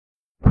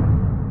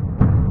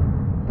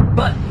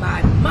But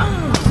my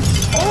mom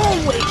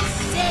always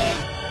said,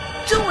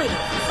 do it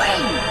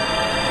afraid.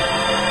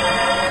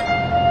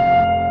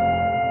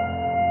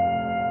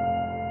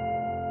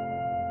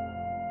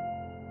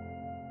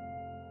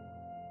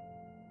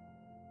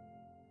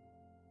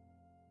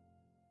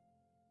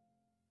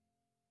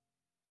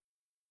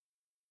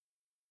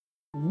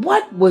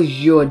 What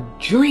was your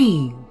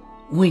dream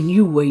when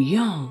you were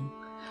young?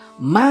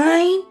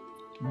 Mine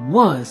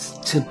was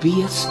to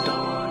be a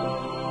star.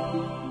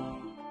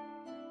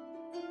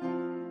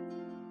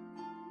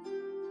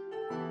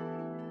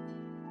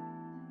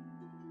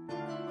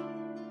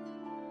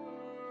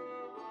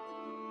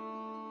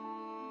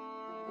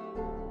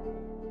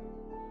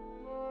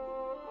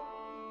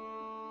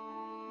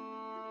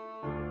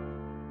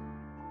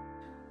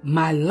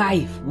 My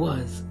life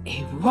was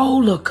a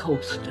roller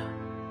coaster.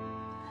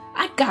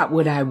 I got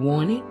what I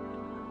wanted,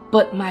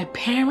 but my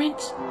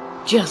parents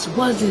just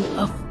wasn't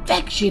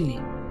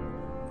affectionate.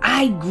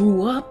 I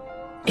grew up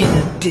in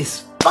a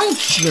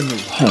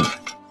dysfunctional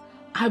home.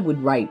 I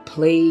would write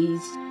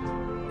plays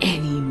and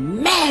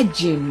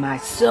imagine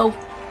myself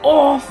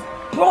off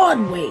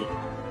Broadway.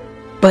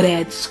 But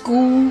at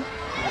school,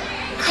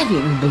 I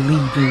didn't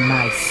believe in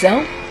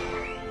myself,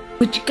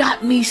 which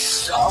got me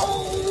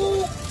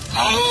so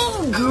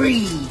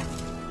angry.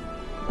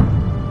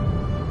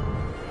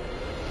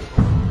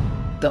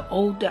 The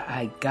older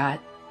I got,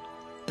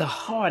 the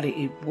harder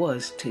it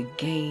was to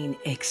gain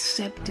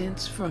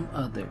acceptance from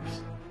others.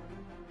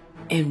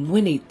 And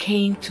when it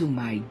came to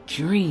my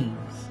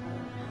dreams,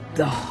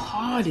 the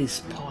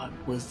hardest part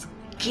was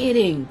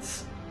getting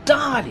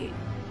started.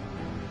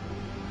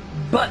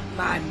 But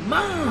my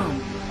mom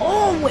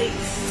always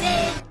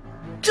said,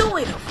 do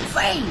it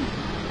afraid.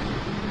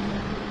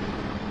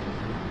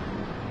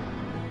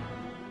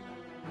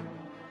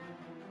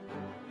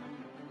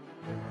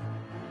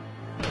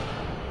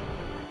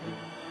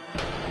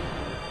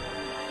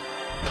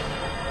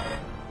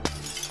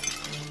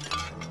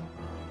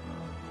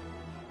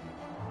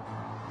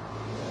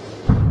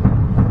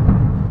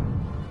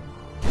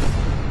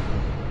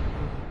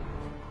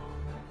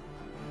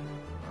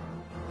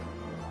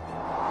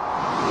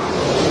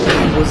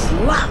 Was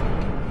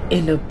locked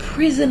in the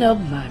prison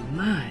of my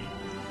mind,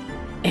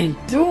 and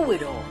through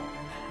it all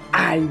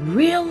I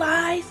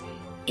realized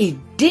it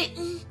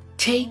didn't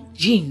take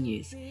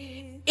genius,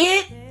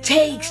 it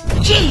takes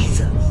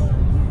Jesus.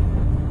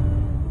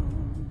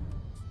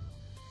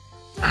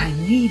 I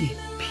needed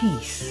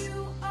peace.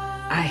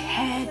 I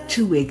had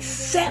to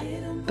accept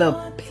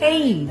the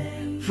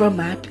pain from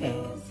my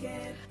past.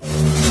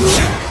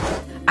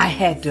 I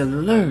had to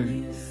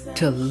learn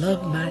to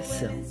love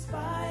myself.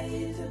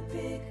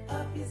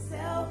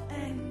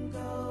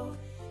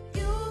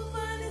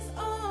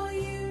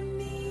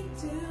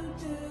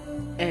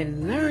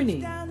 And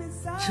learning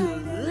to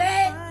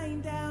let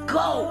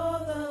go.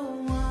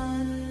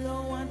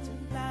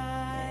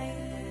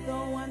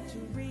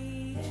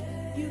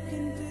 You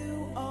can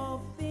do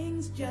all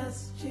things,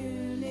 just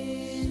tune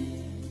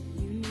in.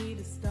 You need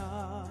to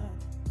start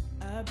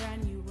a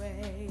brand new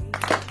way.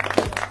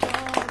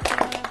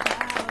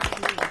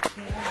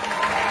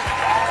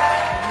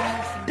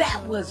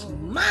 That was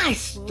my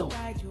story.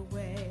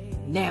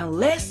 Now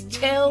let's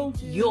tell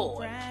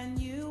yours.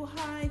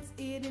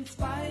 It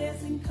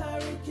inspires,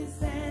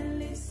 encourages, and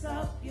lifts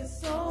up your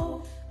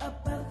soul. A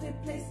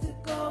perfect place to